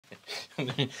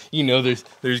You know,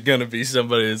 there's gonna be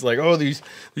somebody that's like, oh, these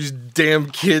damn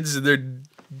kids and their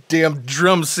damn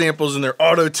drum samples and their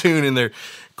auto-tune and they're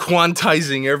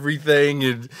quantizing everything,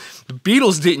 and the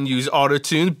Beatles didn't use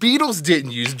auto-tune, Beatles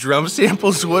didn't use drum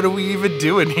samples, what are we even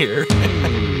doing here?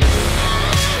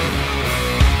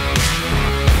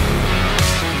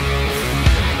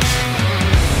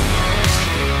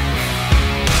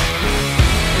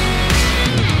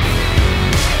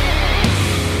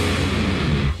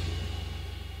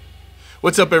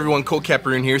 What's up everyone, Colt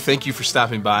Capperrune here. Thank you for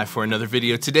stopping by for another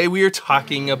video. Today we are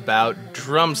talking about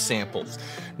drum samples.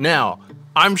 Now,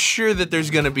 I'm sure that there's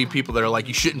gonna be people that are like,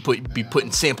 you shouldn't be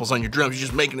putting samples on your drums, you're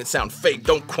just making it sound fake,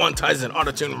 don't quantize and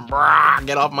auto-tune,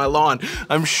 get off my lawn.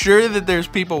 I'm sure that there's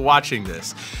people watching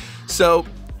this. So,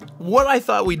 what I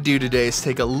thought we'd do today is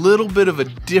take a little bit of a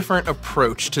different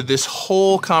approach to this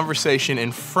whole conversation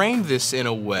and frame this in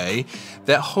a way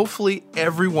that hopefully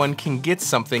everyone can get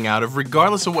something out of,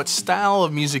 regardless of what style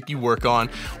of music you work on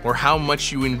or how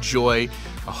much you enjoy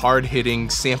a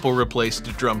hard-hitting sample replaced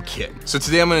drum kit. So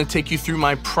today I'm going to take you through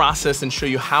my process and show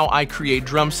you how I create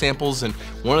drum samples, and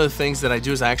one of the things that I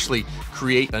do is I actually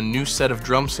create a new set of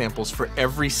drum samples for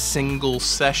every single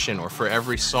session or for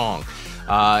every song.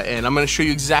 And I'm going to show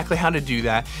you exactly how to do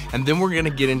that, and then we're going to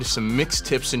get into some mix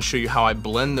tips and show you how I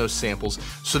blend those samples,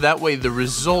 so that way the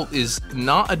result is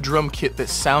not a drum kit that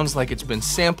sounds like it's been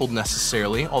sampled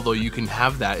necessarily, although you can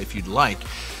have that if you'd like,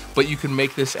 but you can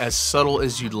make this as subtle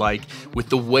as you'd like with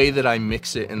the way that I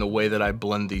mix it and the way that I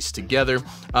blend these together.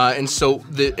 And so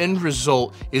the end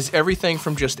result is everything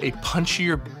from just a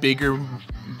punchier, bigger,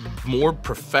 more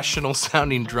professional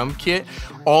sounding drum kit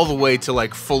all the way to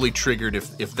like fully triggered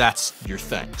if that's your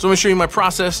thing. So I'm gonna show you my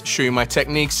process, show you my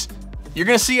techniques. You're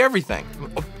gonna see everything.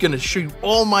 I'm gonna show you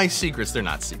all my secrets. They're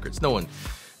not secrets. No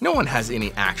one has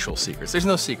any actual secrets. There's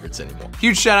no secrets anymore.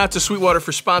 Huge shout out to Sweetwater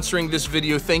for sponsoring this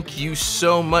video. Thank you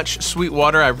so much,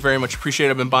 Sweetwater. I very much appreciate it.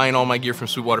 I've been buying all my gear from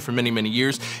Sweetwater for many, many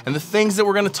years. And the things that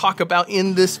we're gonna talk about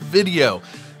in this video,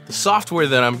 the software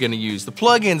that I'm gonna use, the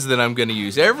plugins that I'm gonna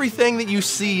use, everything that you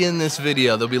see in this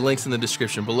video, there'll be links in the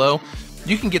description below.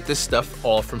 You can get this stuff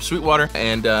all from Sweetwater,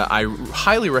 and I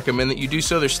highly recommend that you do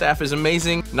so. Their staff is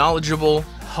amazing, knowledgeable,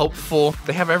 helpful.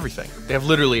 They have everything. They have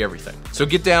literally everything. So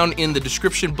get down in the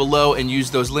description below and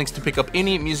use those links to pick up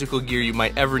any musical gear you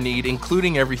might ever need,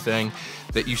 including everything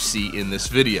that you see in this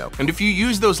video. And if you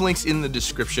use those links in the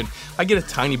description, I get a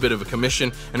tiny bit of a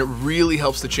commission, and it really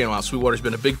helps the channel out. Sweetwater's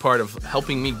been a big part of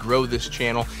helping me grow this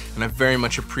channel, and I very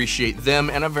much appreciate them,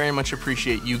 and I very much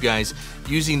appreciate you guys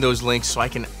using those links so I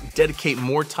can dedicate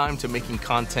more time to making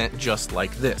content just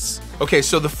like this. Okay,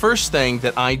 so the first thing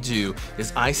that I do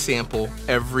is I sample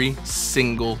every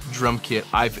single drum kit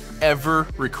I've ever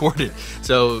recorded.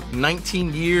 So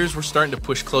 19 years, we're starting to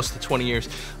push close to 20 years.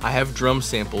 I have drum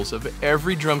samples of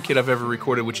every drum kit I've ever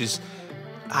recorded, which is,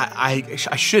 I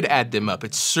should add them up.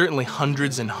 It's certainly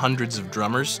hundreds and hundreds of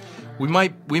drummers. We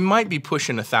might be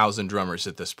pushing 1,000 drummers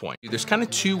at this point. There's kind of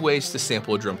two ways to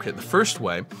sample a drum kit. The first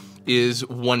way is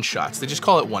one-shots. They just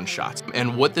call it one-shots.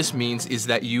 And what this means is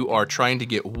that you are trying to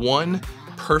get one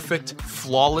perfect,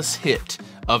 flawless hit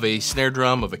of a snare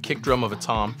drum, of a kick drum, of a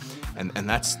tom, and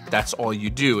that's all you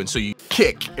do. And so you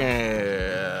kick,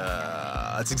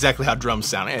 that's exactly how drums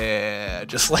sound,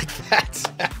 just like that.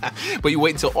 But you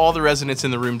wait until all the resonance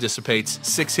in the room dissipates.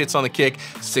 6 hits on the kick,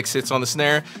 6 hits on the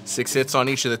snare, 6 hits on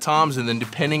each of the toms, and then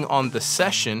depending on the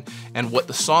session and what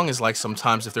the song is like,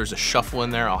 sometimes if there's a shuffle in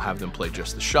there, I'll have them play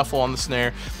just the shuffle on the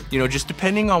snare. You know, just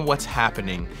depending on what's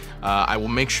happening, I will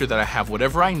make sure that I have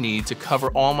whatever I need to cover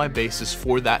all my bases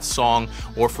for that song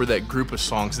or for that group of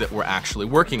songs that we're actually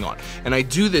working on. And I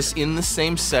do this in the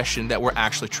same session that we're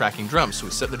actually tracking drums. So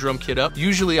we set the drum kit up.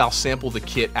 Usually I'll sample the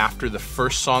kit after the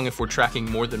first song if we're tracking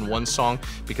more than one song,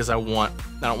 because I don't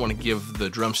want to give the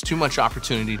drums too much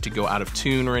opportunity to go out of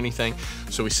tune or anything.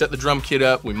 So we set the drum kit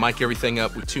up, we mic everything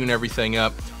up, we tune everything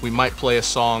up, we might play a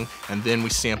song, and then we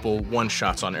sample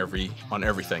one-shots on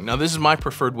everything. Now this is my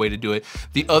preferred way to do it.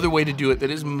 The other way to do it that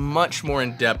is much more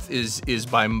in depth is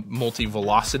by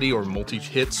multi-velocity or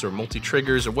multi-hits or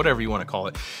multi-triggers or whatever you want to call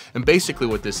it. And basically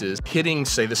what this is, hitting,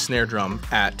 say, the snare drum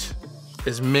at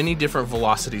as many different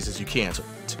velocities as you can. So,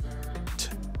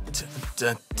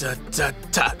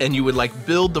 and you would like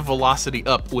build the velocity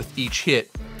up with each hit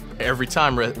every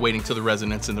time, waiting till the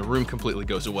resonance in the room completely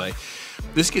goes away.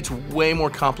 This gets way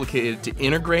more complicated to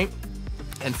integrate,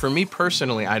 and for me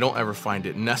personally, I don't ever find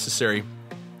it necessary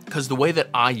because the way that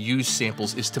I use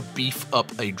samples is to beef up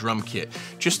a drum kit,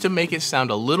 just to make it sound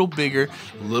a little bigger,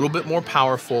 a little bit more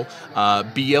powerful,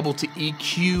 be able to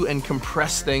EQ and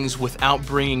compress things without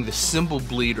bringing the cymbal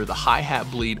bleed or the hi-hat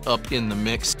bleed up in the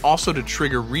mix, also to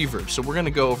trigger reverb. So we're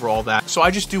gonna go over all that. So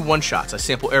I just do one-shots. I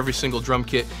sample every single drum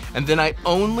kit, and then I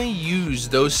only use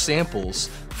those samples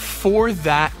for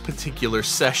that particular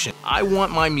session. I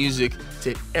want my music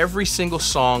to every single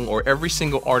song or every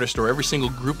single artist or every single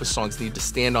group of songs need to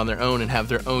stand on their own and have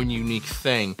their own unique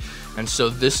thing. And so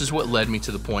this is what led me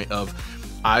to the point of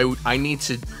I need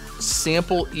to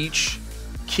sample each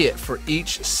kit for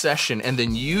each session and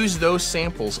then use those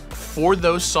samples for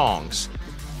those songs.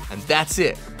 And that's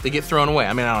it. They get thrown away.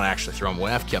 I mean, I don't actually throw them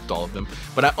away. I've kept all of them,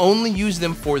 but I only use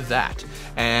them for that.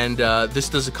 And this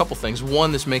does a couple things.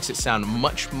 One, this makes it sound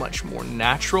much, much more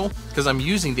natural because I'm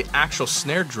using the actual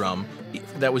snare drum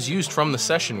that was used from the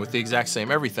session with the exact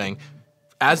same everything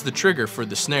as the trigger for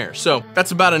the snare. So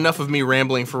that's about enough of me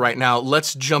rambling for right now.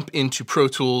 Let's jump into Pro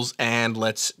Tools and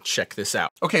let's check this out.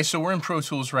 Okay, so we're in Pro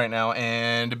Tools right now,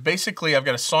 and basically I've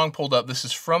got a song pulled up. This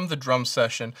is from the drum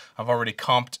session. I've already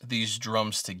comped these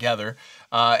drums together.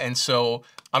 And so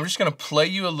I'm just gonna play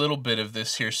you a little bit of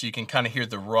this here so you can kind of hear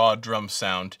the raw drum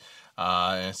sound.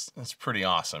 It's pretty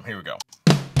awesome. Here we go.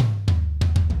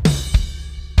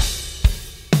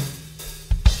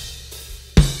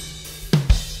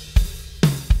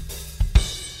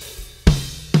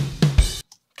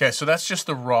 Okay, so that's just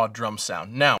the raw drum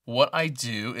sound. Now, what I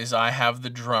do is I have the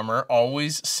drummer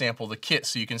always sample the kit.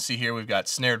 So you can see here we've got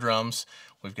snare drums,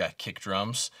 we've got kick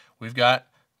drums, we've got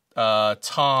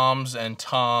toms,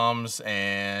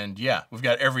 and yeah, we've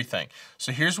got everything.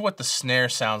 So here's what the snare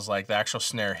sounds like, the actual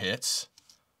snare hits.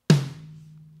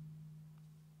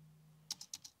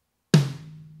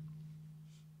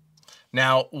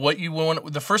 Now,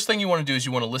 the first thing you want to do is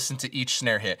you want to listen to each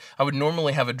snare hit. I would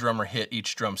normally have a drummer hit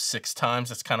each drum 6 times.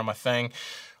 That's kind of my thing.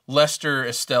 Lester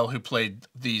Estelle, who played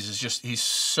these, he's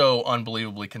so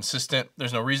unbelievably consistent.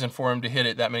 There's no reason for him to hit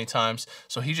it that many times.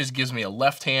 So he just gives me a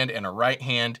left hand and a right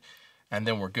hand, and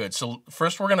then we're good. So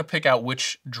first we're going to pick out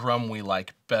which drum we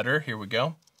like better. Here we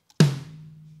go.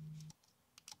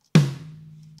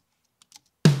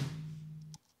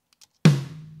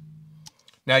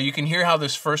 Now you can hear how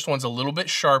this first one's a little bit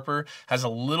sharper, has a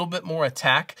little bit more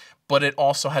attack, but it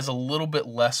also has a little bit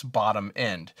less bottom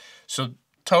end. So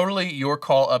totally your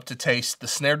call, up to taste. The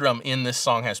snare drum in this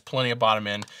song has plenty of bottom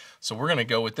end, so we're gonna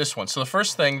go with this one. So the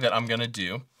first thing that I'm gonna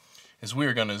do is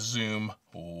we're gonna zoom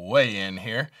way in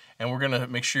here, and we're gonna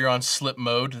make sure you're on slip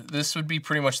mode. This would be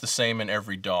pretty much the same in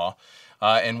every DAW.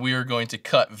 And we are going to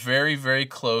cut very, very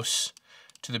close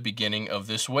to the beginning of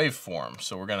this waveform.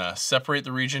 So we're gonna separate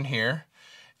the region here,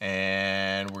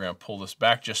 and we're going to pull this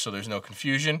back just so there's no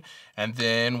confusion. And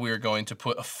then we're going to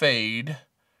put a fade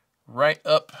right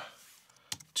up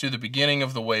to the beginning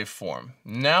of the waveform.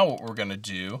 Now what we're going to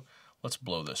do, let's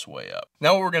blow this way up.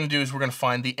 Now what we're going to do is we're going to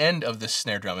find the end of this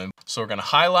snare drum. So we're going to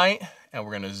highlight, and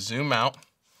we're going to zoom out,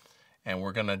 and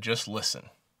we're going to just listen.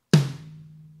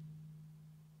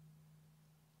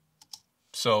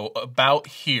 So about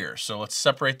here. So let's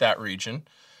separate that region,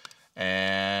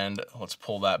 and let's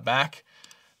pull that back.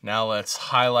 Now let's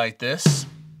highlight this.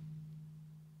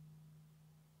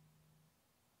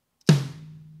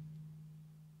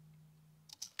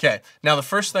 Okay, now the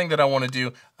first thing that I want to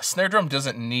do, a snare drum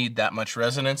doesn't need that much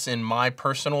resonance in my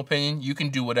personal opinion. You can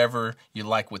do whatever you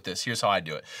like with this. Here's how I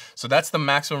do it. So that's the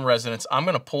maximum resonance. I'm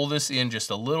going to pull this in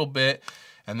just a little bit,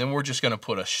 and then we're just going to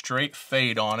put a straight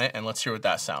fade on it, and let's hear what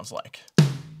that sounds like.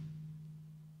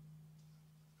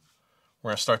 We're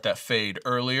going to start that fade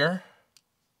earlier.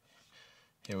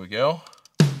 Here we go.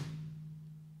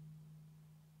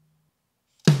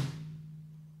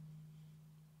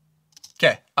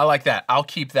 Okay, I like that. I'll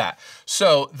keep that.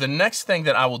 So the next thing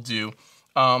that I will do,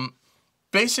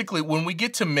 basically when we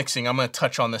get to mixing, I'm going to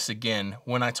touch on this again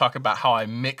when I talk about how I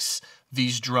mix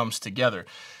these drums together.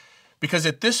 Because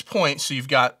at this point, so you've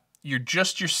got your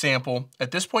sample.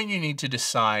 At this point, you need to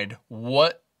decide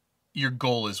what your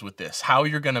goal is with this, how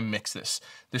you're going to mix this.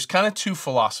 There's kind of 2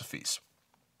 philosophies.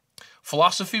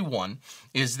 Philosophy 1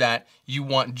 is that you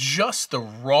want just the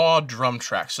raw drum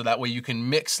track, so that way you can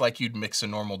mix like you'd mix a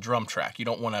normal drum track. You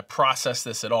don't want to process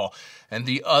this at all. And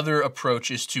the other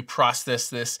approach is to process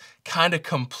this kind of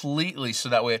completely, so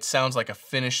that way it sounds like a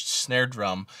finished snare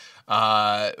drum,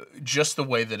 just the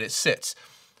way that it sits.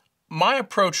 My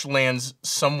approach lands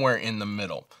somewhere in the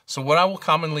middle. So what I will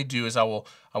commonly do is I will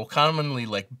commonly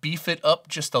like beef it up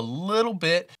just a little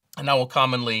bit, and I will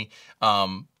commonly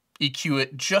EQ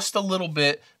it just a little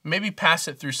bit, maybe pass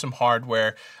it through some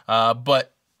hardware,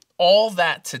 but all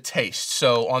that to taste.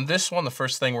 So on this one, the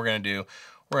first thing we're going to do,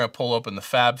 we're going to pull open the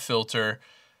Fab filter,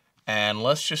 and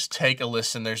let's just take a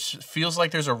listen. Feels like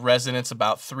there's a resonance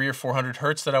about 300 or 400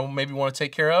 hertz that I maybe want to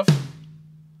take care of.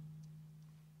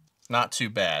 Not too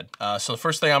bad. So the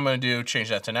first thing I'm going to do, change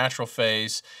that to natural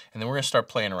phase, and then we're going to start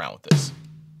playing around with this.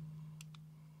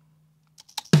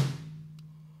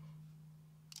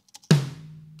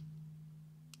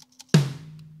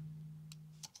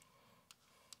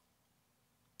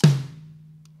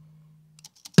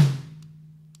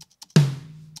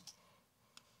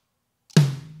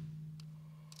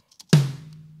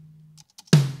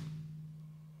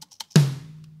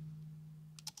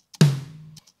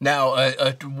 Now,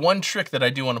 one trick that I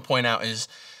do want to point out is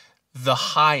the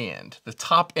high end, the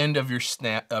top end of your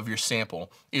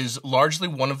sample is largely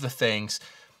one of the things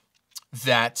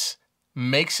that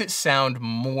makes it sound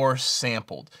more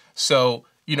sampled. So,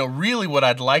 you know, really what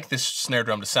I'd like this snare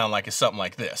drum to sound like is something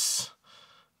like this.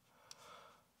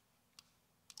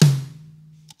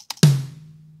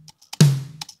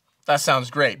 That sounds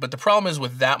great, but the problem is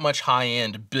with that much high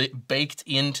end baked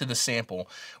into the sample,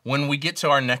 when we get to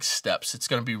our next steps, it's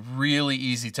going to be really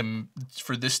easy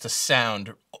for this to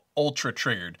sound ultra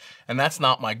triggered, and that's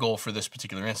not my goal for this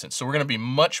particular instance. So we're going to be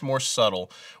much more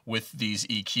subtle with these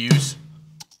EQs.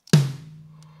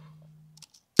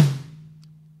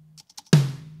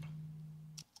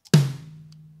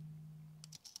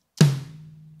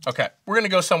 Okay, we're gonna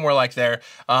go somewhere like there,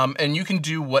 and you can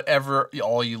do whatever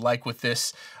all you like with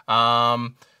this.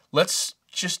 Let's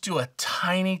just do a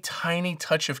tiny, tiny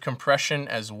touch of compression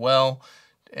as well,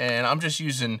 and I'm just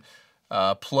using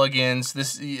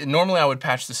plugins. Normally I would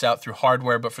patch this out through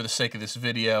hardware, but for the sake of this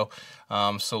video,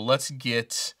 so let's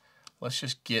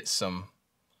just get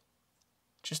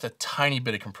just a tiny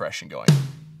bit of compression going.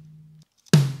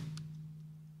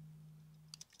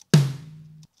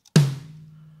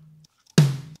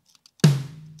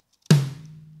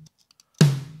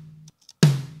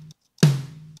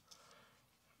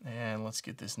 And let's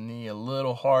get this knee a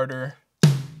little harder.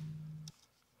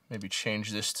 Maybe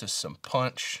change this to some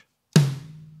punch.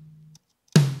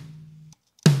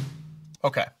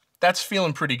 Okay, that's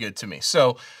feeling pretty good to me.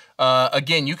 So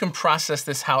again, you can process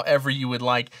this however you would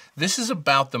like. This is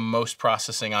about the most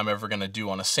processing I'm ever gonna do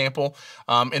on a sample.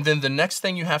 And then the next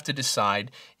thing you have to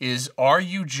decide is, are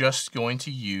you just going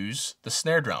to use the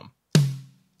snare drum?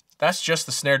 That's just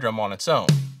the snare drum on its own,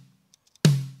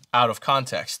 out of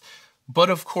context. But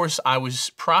of course, I was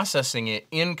processing it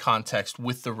in context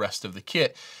with the rest of the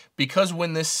kit, because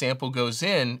when this sample goes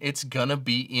in, it's gonna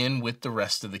be in with the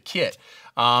rest of the kit.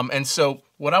 And so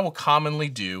what I will commonly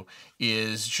do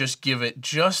is just give it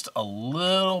just a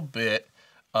little bit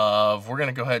of, we're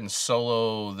gonna go ahead and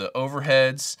solo the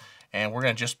overheads, and we're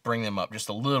gonna just bring them up just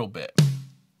a little bit.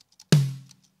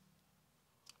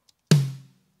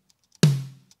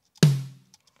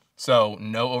 So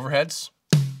no overheads.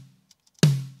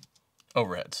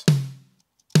 Overheads.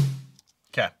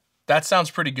 Okay, that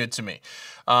sounds pretty good to me.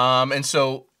 And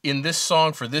so in this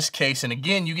song, for this case, and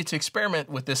again, you get to experiment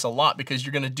with this a lot because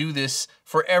you're gonna do this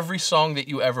for every song that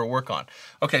you ever work on.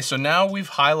 Okay, so now we've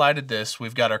highlighted this.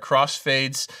 We've got our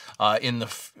crossfades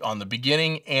on the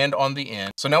beginning and on the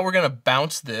end. So now we're gonna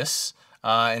bounce this.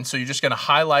 And so you're just gonna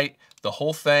highlight the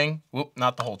whole thing. Whoop,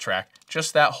 not the whole track,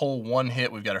 just that whole one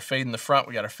hit. We've got our fade in the front,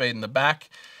 we got our fade in the back,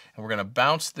 and we're gonna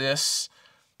bounce this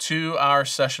to our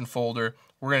session folder.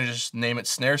 We're gonna just name it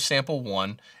Snare Sample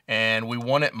 1, and we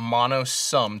want it mono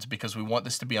summed because we want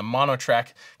this to be a mono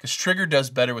track, because Trigger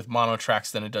does better with mono tracks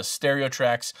than it does stereo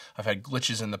tracks. I've had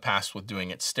glitches in the past with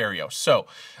doing it stereo. So,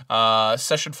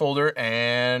 session folder,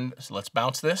 and so let's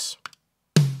bounce this.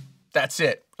 That's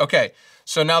it. Okay,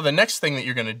 so now the next thing that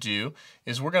you're gonna do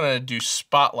is we're gonna do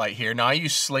Spotlight here. Now I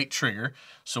use Slate Trigger,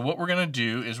 so what we're gonna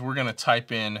do is we're gonna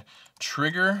type in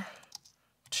Trigger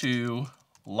to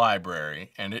library,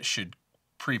 and it should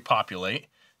pre-populate.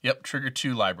 Yep, Trigger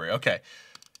to library. Okay,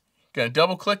 gonna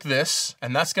double click this,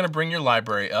 and that's gonna bring your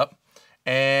library up.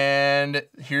 And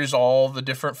here's all the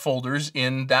different folders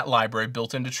in that library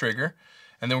built into Trigger.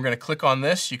 And then we're gonna click on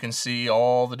this. You can see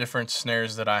all the different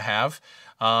snares that I have.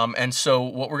 And so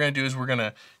what we're gonna do is we're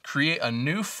gonna create a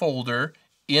new folder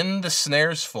in the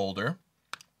snares folder.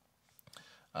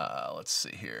 Let's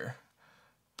see here,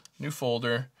 new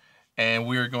folder. And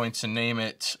we're going to name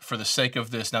it, for the sake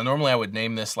of this, now normally I would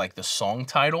name this like the song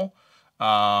title,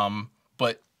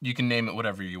 but you can name it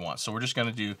whatever you want. So we're just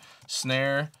gonna do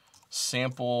Snare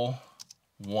Sample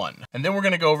 1. And then we're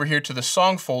gonna go over here to the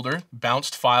song folder,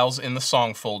 bounced files in the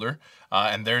song folder,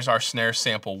 and there's our Snare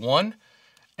Sample 1.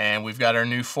 And we've got our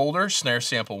new folder, Snare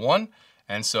Sample 1,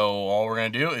 And so all we're gonna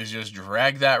do is just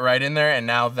drag that right in there, and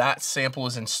now that sample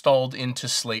is installed into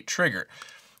Slate Trigger.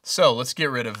 So let's get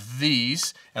rid of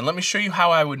these, and let me show you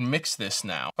how I would mix this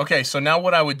now. Okay, so now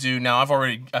what I would do, now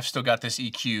I've still got this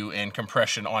EQ and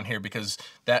compression on here because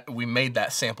we made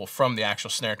that sample from the actual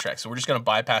snare track. So we're just gonna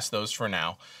bypass those for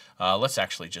now. Let's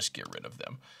actually just get rid of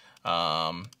them.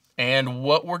 And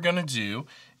what we're gonna do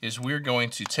is we're going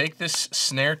to take this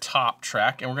snare top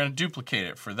track and we're gonna duplicate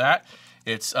it. For that,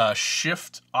 it's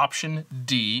Shift Option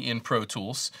D in Pro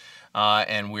Tools.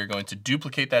 And we're going to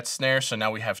duplicate that snare. So now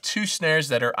we have two snares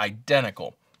that are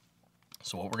identical.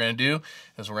 So what we're gonna do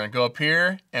is we're gonna go up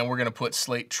here and we're gonna put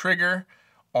Slate Trigger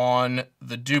on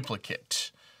the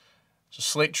duplicate. So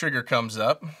Slate Trigger comes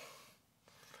up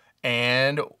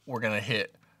and we're gonna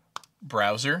hit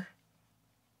Browser,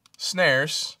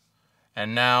 Snares,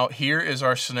 and now here is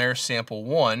our snare sample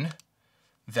 1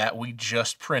 that we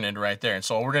just printed right there. And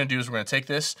so all we're gonna do is we're gonna take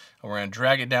this and we're gonna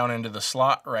drag it down into the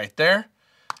slot right there.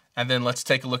 And then let's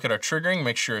take a look at our triggering,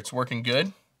 make sure it's working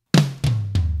good.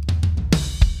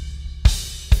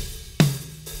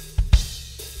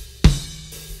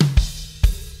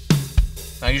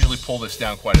 I usually pull this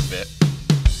down quite a bit.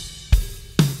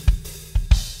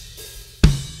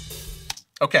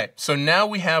 Okay, so now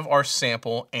we have our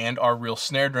sample and our real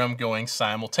snare drum going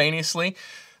simultaneously.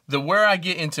 Where I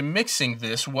get into mixing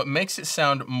this, what makes it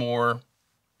sound more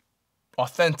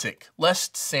authentic, less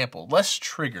sampled, less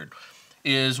triggered,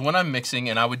 is when I'm mixing,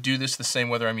 and I would do this the same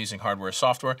whether I'm using hardware or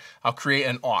software, I'll create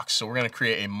an aux. So we're gonna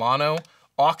create a mono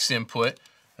aux input,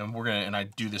 and I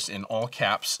do this in all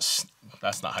caps.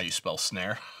 That's not how you spell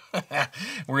snare.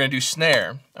 We're gonna do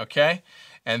snare, okay?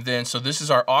 And then, so this is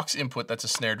our aux input, that's a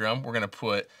snare drum. We're gonna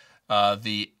put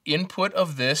the input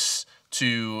of this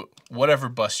to whatever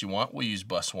bus you want. We'll use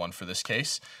bus 1 for this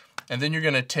case. And then you're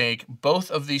gonna take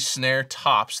both of these snare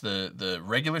tops, the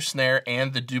regular snare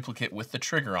and the duplicate with the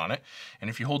trigger on it. And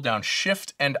if you hold down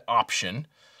Shift and Option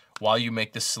while you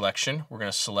make this selection, we're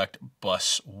gonna select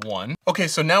bus 1. Okay,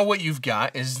 so now what you've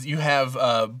got is you have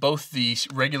both the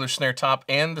regular snare top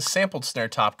and the sampled snare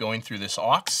top going through this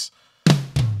aux.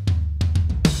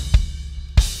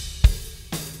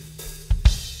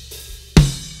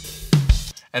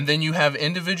 And then you have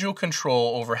individual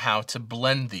control over how to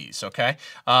blend these, okay?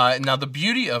 Now the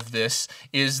beauty of this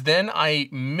is then I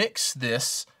mix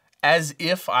this as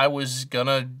if I was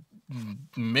gonna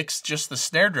mix just the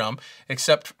snare drum,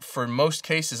 except for most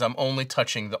cases I'm only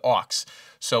touching the aux.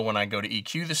 So when I go to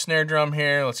EQ the snare drum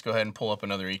here, let's go ahead and pull up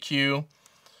another EQ.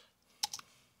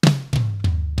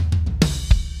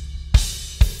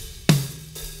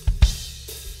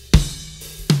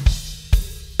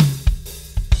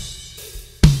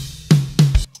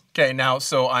 Okay, now,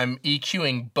 so I'm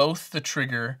EQing both the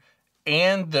trigger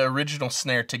and the original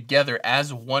snare together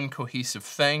as one cohesive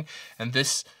thing, and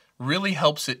this really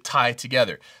helps it tie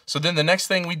together. So then the next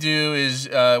thing we do is,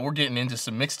 we're getting into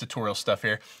some mix tutorial stuff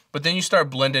here, but then you start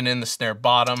blending in the snare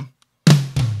bottom.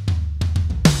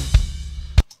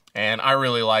 And I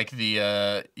really like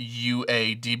the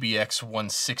UA DBX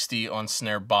 160 on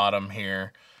snare bottom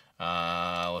here.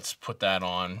 Let's put that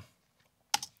on.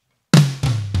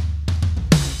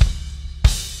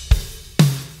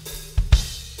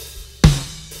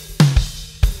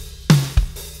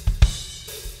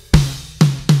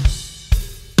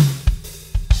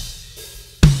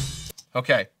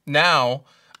 Okay, now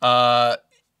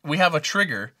we have a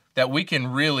trigger that we can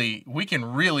really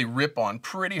rip on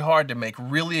pretty hard to make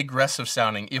really aggressive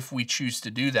sounding if we choose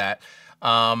to do that,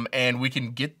 and we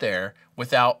can get there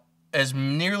without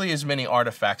nearly as many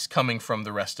artifacts coming from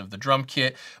the rest of the drum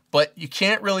kit. But you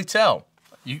can't really tell.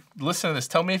 You listen to this.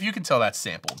 Tell me if you can tell that's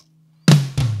sampled.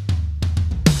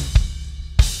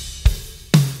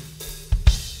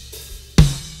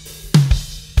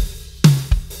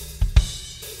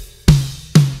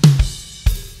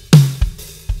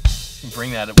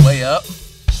 Bring that way up.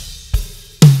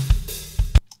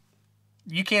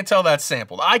 You can't tell that's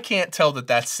sampled. I can't tell that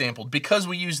that's sampled because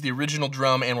we use the original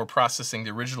drum and we're processing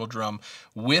the original drum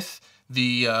with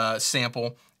the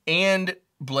sample and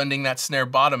blending that snare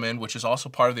bottom in, which is also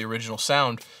part of the original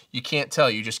sound. You can't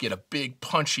tell. You just get a big,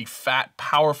 punchy, fat,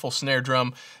 powerful snare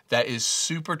drum that is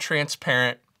super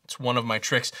transparent. It's one of my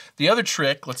tricks. The other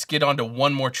trick, let's get on to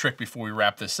one more trick before we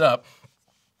wrap this up,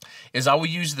 is I will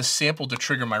use the sample to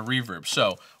trigger my reverb.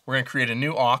 So we're gonna create a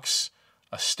new aux,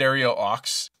 a stereo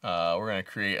aux. We're gonna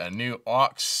create a new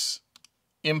aux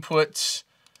input,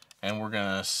 and we're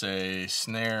gonna say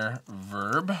snare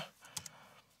verb.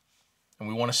 And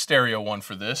we want a stereo one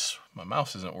for this. My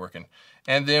mouse isn't working.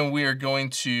 And then we are going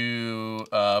to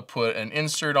put an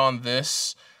insert on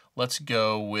this. let's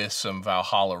go with some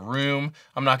Valhalla Room.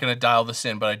 I'm not gonna dial this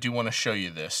in, but I do wanna show you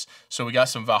this. So we got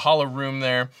some Valhalla Room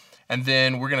there, and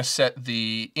then we're gonna set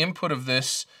the input of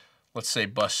this, let's say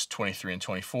bus 23 and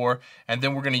 24, and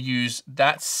then we're gonna use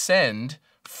that send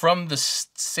from the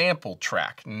sample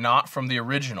track, not from the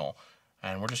original.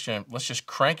 And we're just gonna, let's just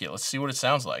crank it. Let's see what it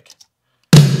sounds like.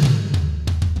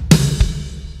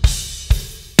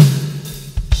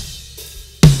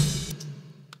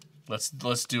 Let's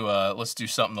do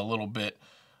something a little bit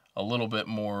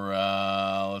more.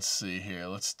 Let's see here.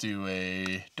 Let's do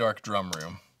a dark drum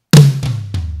room.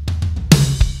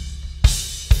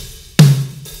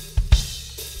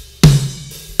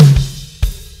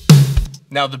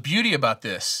 Now the beauty about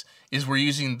this is we're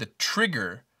using the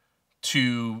trigger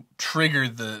to trigger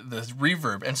the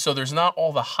reverb, and so there's not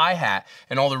all the hi-hat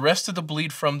and all the rest of the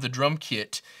bleed from the drum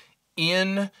kit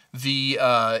in the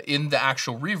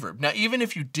actual reverb. Now, even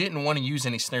if you didn't want to use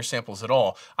any snare samples at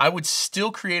all, I would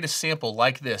still create a sample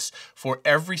like this for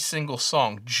every single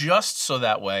song, just so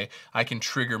that way I can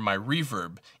trigger my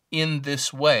reverb in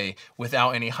this way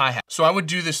without any hi-hat. So I would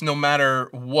do this no matter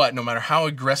what, no matter how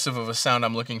aggressive of a sound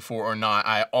I'm looking for or not.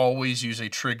 I always use a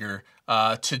trigger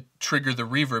to trigger the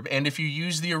reverb. And if you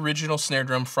use the original snare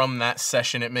drum from that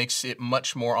session, it makes it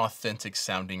much more authentic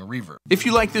sounding reverb. If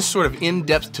you like this sort of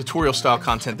in-depth tutorial style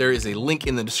content, there is a link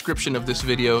in the description of this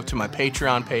video to my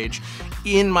Patreon page.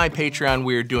 In my Patreon,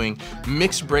 we're doing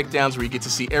mixed breakdowns where you get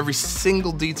to see every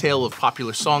single detail of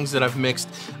popular songs that I've mixed,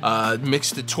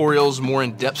 mixed tutorials, more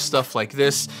in-depth stuff like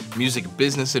this, music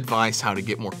business advice, how to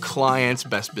get more clients,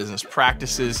 best business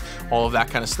practices, all of that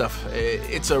kind of stuff.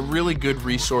 It's a really good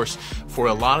resource for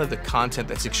a lot of the content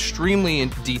that's extremely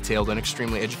detailed and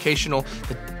extremely educational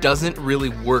that doesn't really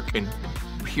work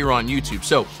here on YouTube.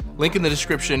 So, link in the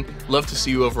description. Love to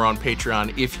see you over on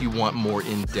Patreon if you want more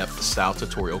in-depth style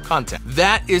tutorial content.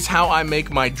 That is how I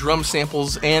make my drum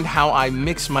samples and how I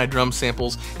mix my drum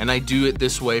samples, and I do it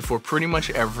this way for pretty much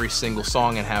every single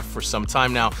song and have for some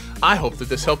time now. I hope that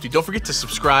this helped you. Don't forget to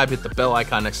subscribe, hit the bell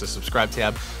icon next to the subscribe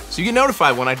tab so you get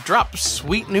notified when I drop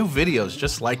sweet new videos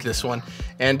just like this one.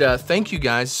 And thank you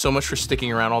guys so much for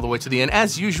sticking around all the way to the end.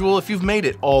 As usual, if you've made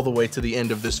it all the way to the end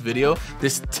of this video,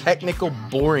 this technical,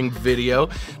 boring video,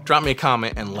 drop me a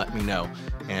comment and let me know.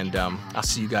 And I'll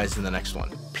see you guys in the next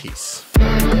one. Peace.